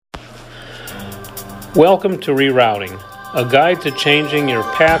Welcome to Rerouting, a guide to changing your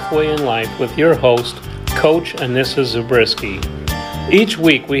pathway in life with your host, Coach Anissa Zabriskie. Each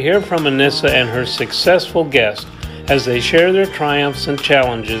week we hear from Anissa and her successful guest as they share their triumphs and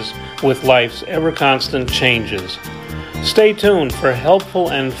challenges with life's ever-constant changes. Stay tuned for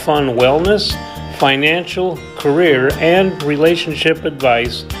helpful and fun wellness, financial, career, and relationship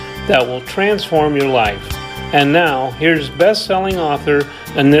advice that will transform your life. And now, here's best-selling author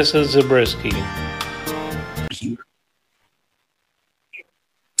Anissa Zabriskie.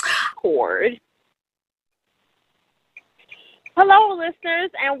 Hello, listeners,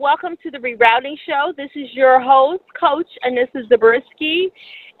 and welcome to the Rerouting Show. This is your host, Coach Anissa Zabriskie,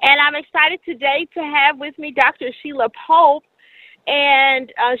 and I'm excited today to have with me Dr. Sheila Pope,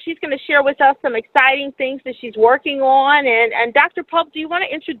 and she's going to share with us some exciting things that she's working on. And Dr. Pope, do you want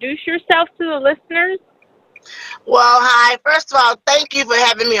to introduce yourself to the listeners? Well, hi. First of all, thank you for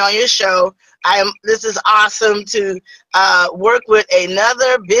having me on your show. This is awesome to work with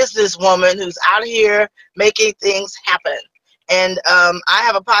another businesswoman who's out here making things happen. And I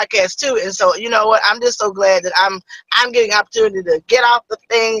have a podcast too, and so you know what? I'm just so glad that I'm getting an opportunity to get off the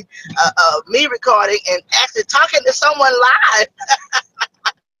thing of me recording and actually talking to someone live.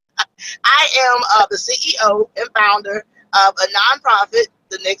 I am the CEO and founder of a nonprofit,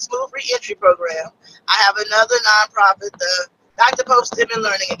 the Next Move Reentry Program. I have another nonprofit, the Dr. Pope STEM and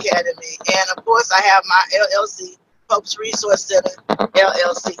Learning Academy, and of course I have my LLC, Pope's Resource Center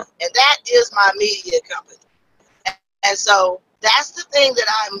LLC, and that is my media company. And so that's the thing that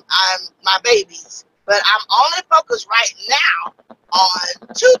I'm my babies. But I'm only focused right now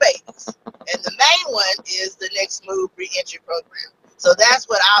on two babies. And the main one is the Next Move Reentry Program. So that's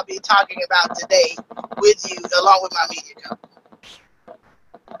what I'll be talking about today with you, along with my media company.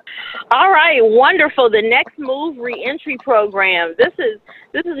 All right, wonderful. The Next Move Reentry Program. This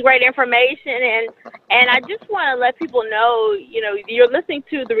is great information, and I just want to let people know, you're listening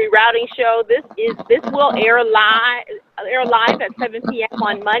to the Rerouting Show. This will air live at 7 p.m.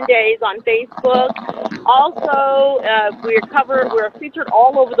 on Mondays on Facebook. Also, we're featured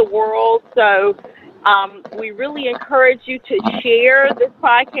all over the world, so we really encourage you to share this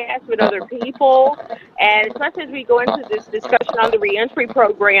podcast with other people, and especially as we go into this discussion on the reentry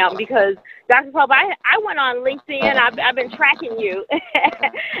program, because Dr. Pope, I went on LinkedIn. I've been tracking you,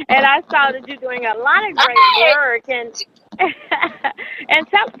 and I saw that you're doing a lot of great work. And and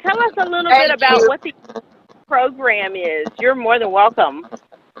tell us a little bit about what the program is. You're more than welcome.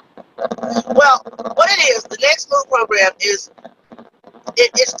 Well, what it is, the Next Move program is.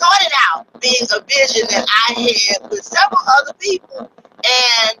 It started out being a vision that I had with several other people.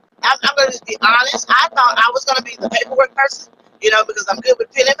 And I'm going to just be honest. I thought I was going to be the paperwork person, because I'm good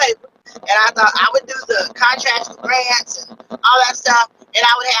with pen and paper. And I thought I would do the contracts with grants and all that stuff. And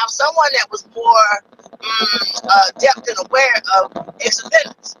I would have someone that was more depth and aware of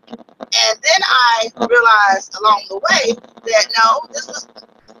ex-offenders. And then I realized along the way that, no, this was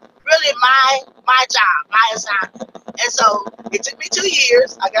really my job, my assignment. And so it took me 2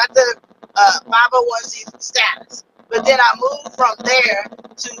 years. I got the 501c status. But then I moved from there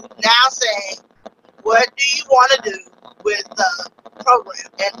to now saying, what do you want to do with the program?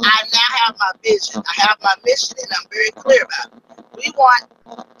 And I now have my vision. I have my mission, and I'm very clear about it. We want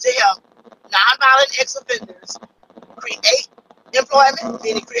to help nonviolent ex-offenders create employment,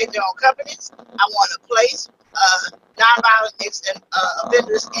 meaning create their own companies. I want to place nonviolent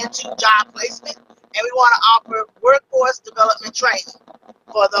ex-offenders into job placement. And we want to offer workforce development training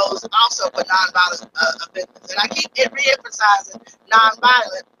for those also for nonviolent offenders. And I keep re-emphasizing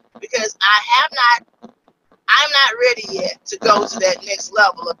nonviolent because I'm not ready yet to go to that next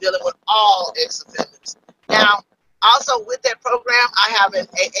level of dealing with all ex-offenders. Now, also with that program, I have an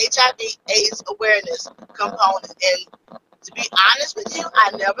HIV/AIDS awareness component. And to be honest with you,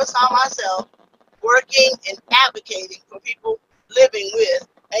 I never saw myself working and advocating for people living with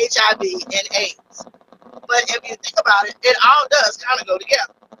HIV and AIDS. But if you think about it, it all does kind of go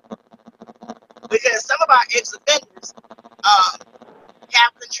together. Because some of our ex-offenders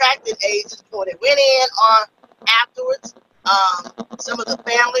have contracted AIDS before they went in or afterwards. Some of the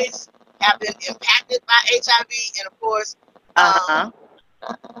families have been impacted by HIV, and of course,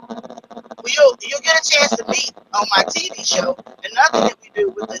 you'll get a chance to meet on my TV show. Another thing we do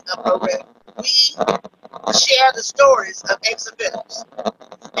with the program, we share the stories of ex-offenders.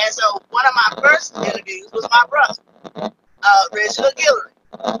 And so one of my first interviews was my brother, Reginald Guillory.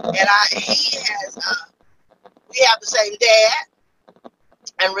 And we have the same dad,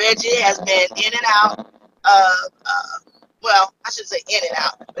 and Reggie has been in and out of, well, I shouldn't say in and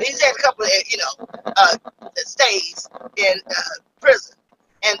out, but he's had a couple of, stays in prison.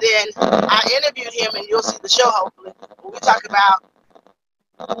 And then I interviewed him, and you'll see the show hopefully. Where we talk about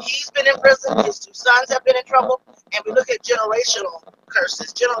he's been in prison, his two sons have been in trouble, and we look at generational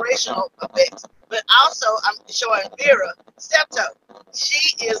curses, generational effects. But also, I'm showing Vera Steptoe.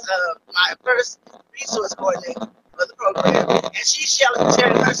 She is my first resource coordinator for the program, and she's sharing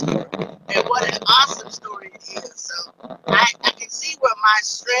her story. And what an awesome story it is. So I can see where my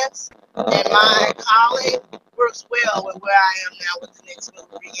strengths and my calling works well with where I am now with the Next Move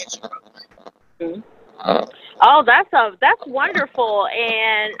Reentry program. Mm-hmm. Oh, that's wonderful,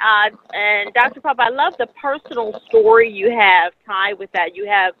 and Dr. Pope, I love the personal story you have tied with that. You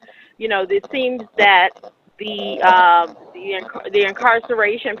have, it seems that the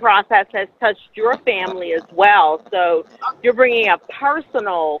incarceration process has touched your family as well. So you're bringing a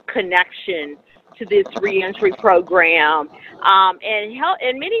personal connection to this reentry program,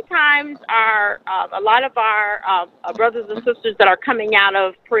 and many times a lot of our brothers and sisters that are coming out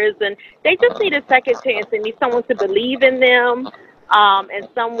of prison, they just need a second chance. They need someone to believe in them, and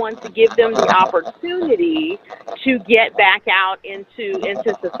someone to give them the opportunity to get back out into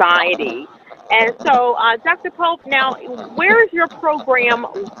society. And so, Dr. Pope, now, where is your program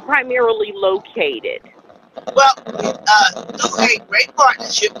primarily located? Well, through a great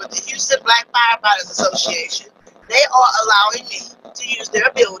partnership with the Houston Black Firefighters Association, they are allowing me to use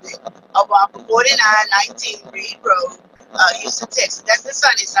their building of 4919 Reed Road, Houston, Texas. That's the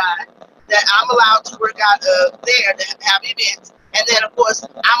Sunnyside. That I'm allowed to work out there to have events. And then, of course,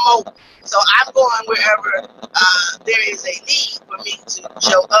 I'm mobile. So I'm going wherever there is a need for me to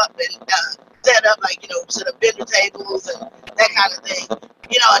show up and set up, set up vendor tables and that kind of thing.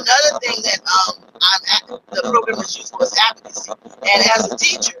 Another thing that the program is used for is advocacy. And as a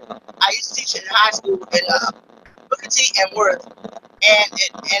teacher, I used to teach in high school in Booker T and Worth.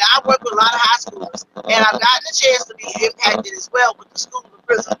 And I work with a lot of high schoolers. And I've gotten a chance to be impacted as well with the school to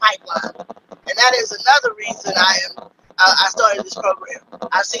prison pipeline. And that is another reason I started this program.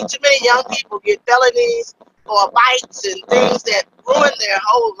 I've seen too many young people get felonies or bites and things that ruin their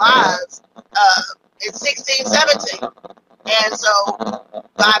whole lives at 16, 17. And so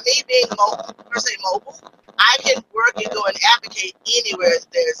by me being mobile, I can work and go and advocate anywhere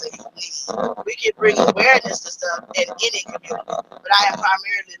there's a need. We can bring awareness to stuff in any community. But I am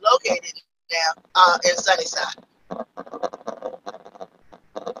primarily located now in Sunnyside.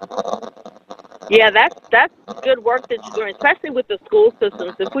 Yeah, that's good work that you're doing, especially with the school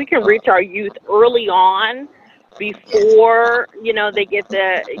systems. If we can reach our youth early on, before they get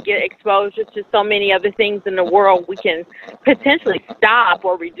exposure to so many other things in the world, we can potentially stop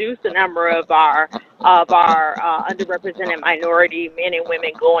or reduce the number of our underrepresented minority men and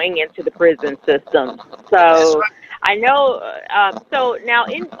women going into the prison system. So I know. So now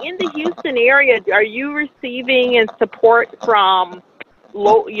in the Houston area, are you receiving and support from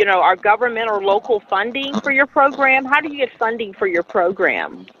our government or local funding for your program? How do you get funding for your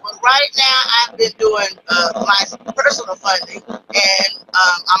program? Well, right now I've been doing my personal funding, and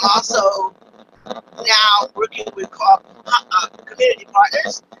I'm also now working with community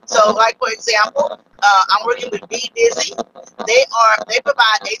partners. So, like for example, I'm working with Be Busy. They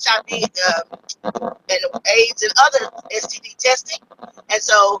provide HIV and AIDS and other STD testing, and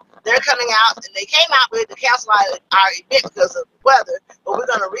so they're coming out, and they came out with the cancel our event because of weather, but we're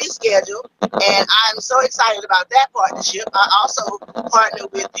going to reschedule, and I'm so excited about that partnership. I also partner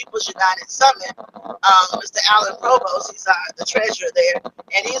with People's United Summit. Mr. Alan Provost, he's the treasurer there,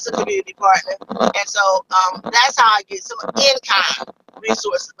 and he's a community partner, and so that's how I get some in-kind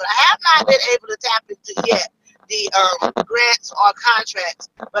resources, but I have not been able to tap into yet the grants or contracts,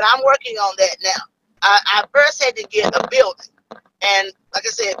 but I'm working on that now. I first had to get a building. And like I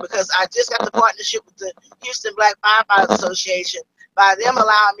said, because I just got the partnership with the Houston Black Firefighters Association, by them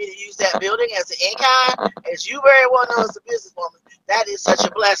allowing me to use that building as an in-kind, as you very well know as a businesswoman, that is such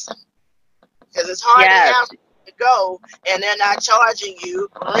a blessing. Because it's hard to have to go, and they're not charging you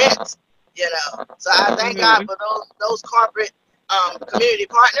rent, So I thank God for those corporate community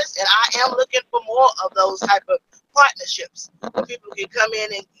partners, and I am looking for more of those type of partnerships where people can come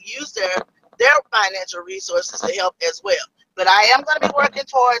in and use their financial resources to help as well. But I am going to be working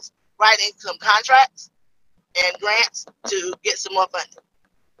towards writing some contracts and grants to get some more funding.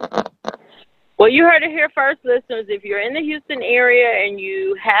 Well, you heard it here first, listeners. If you're in the Houston area and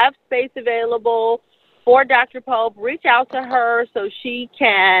you have space available for Dr. Pope, reach out to her so she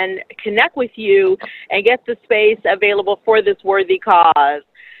can connect with you and get the space available for this worthy cause.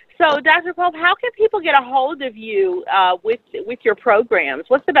 So, Dr. Pope, how can people get a hold of you with your programs?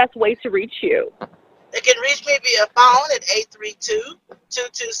 What's the best way to reach you? They can reach me via phone at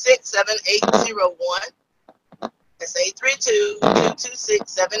 832-226-7801. That's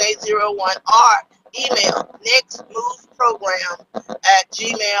 832-226-7801, or email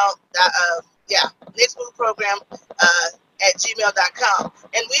nextmoveprogram@gmail. Nextmoveprogram@gmail.com.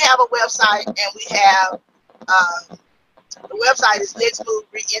 And we have a website, and we have the website is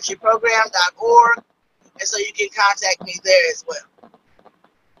nextmovereentryprogram.org, and so you can contact me there as well.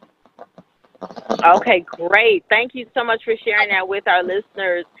 Okay, great. Thank you so much for sharing that with our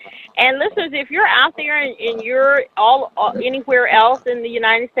listeners. And listeners, if you're out there and you're anywhere else in the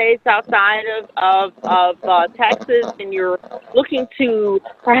United States outside of Texas, and you're looking to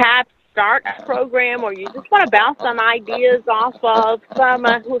perhaps start a program, or you just want to bounce some ideas off of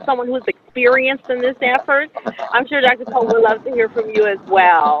someone who's experienced in this effort, I'm sure Dr. Pope would love to hear from you as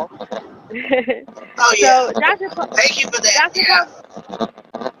well. Oh, yeah. So, Dr. Pope, thank you for that. Dr. Pope,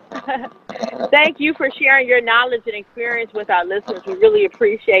 thank you for sharing your knowledge and experience with our listeners. We really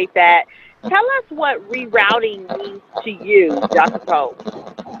appreciate that. Tell us what rerouting means to you, Dr. Pope.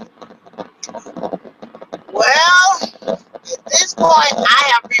 Well, at this point,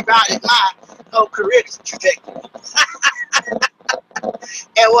 I have rerouted my whole career trajectory.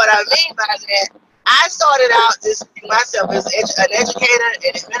 And what I mean by that, I started out just myself as an educator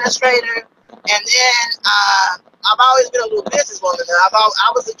and administrator, and then I've always been a little businesswoman.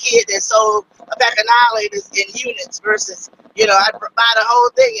 I was a kid that sold a pack of annihilators in units versus, I'd buy the whole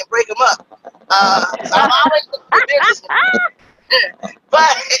thing and break them up. So I've always been a businesswoman. But,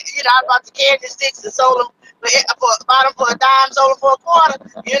 I bought the candy sticks and sold them, bought them for a dime, sold them for a quarter.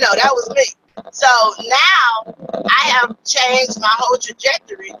 That was me. So now I have changed my whole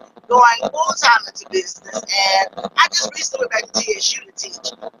trajectory, going full-time into business, and I just recently went back to TSU to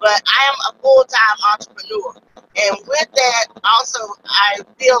teach, but I am a full-time entrepreneur. And with that, also, I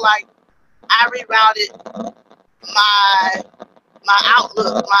feel like I rerouted my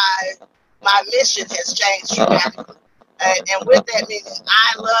outlook, my mission has changed dramatically. And with that meaning,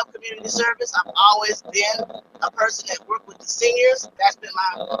 I love community service. I've always been a person that worked with the seniors. That's been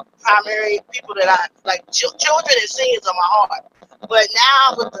my primary people that I like. Children and seniors are my heart. But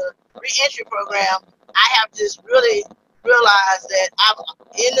now with the reentry program, I have just really realized that I'm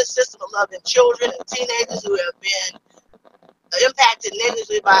in the system of loving children and teenagers who have been impacted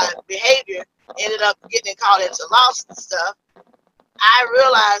negatively by behavior, ended up getting caught into lawsuits and stuff. I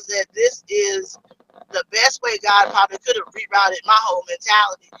realized that this is the best way God probably could have rerouted my whole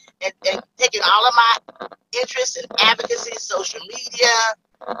mentality, and taking all of my interests in advocacy, social media,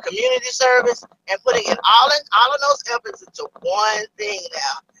 community service, and putting in all of those efforts into one thing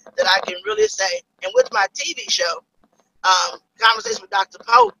now that I can really say. And with my TV show, Conversation with Dr.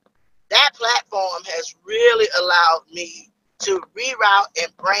 Pope, that platform has really allowed me to reroute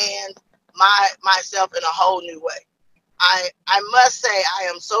and brand myself in a whole new way. I must say I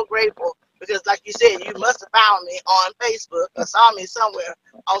am so grateful, because like you said, you must have found me on Facebook or saw me somewhere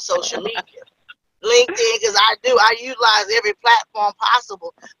on social media. LinkedIn, because I utilize every platform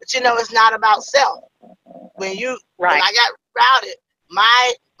possible. But it's not about self. When I got routed,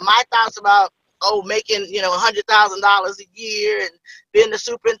 my thoughts about making $100,000 a year and being the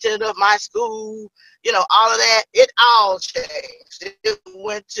superintendent of my school, all of that, it all changed. It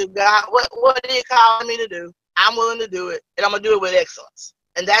went to God. What are you calling me to do? I'm willing to do it, and I'm gonna do it with excellence.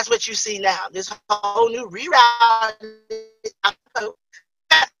 And that's what you see now. This whole new reroute,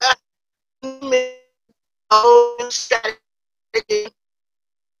 whole strategy.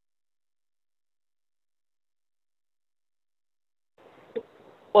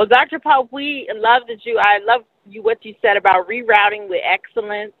 Well, Dr. Pope, I love what you said about rerouting with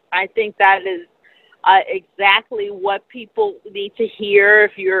excellence. I think that is exactly what people need to hear.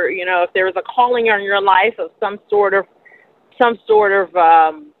 If if there was a calling on your life of some sort of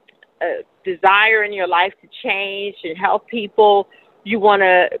desire in your life to change and help people, you want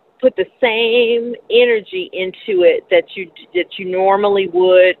to put the same energy into it that you normally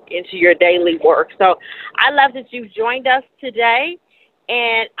would into your daily work. So I love that you've joined us today,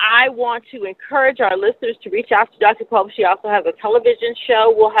 and I want to encourage our listeners to reach out to Dr. Pope. She also has a television show.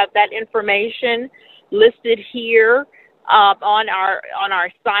 We'll have that information listed here on our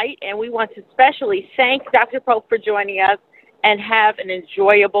site, and we want to especially thank Dr. Pope for joining us, and have an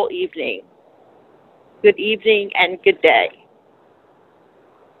enjoyable evening. Good evening and good day.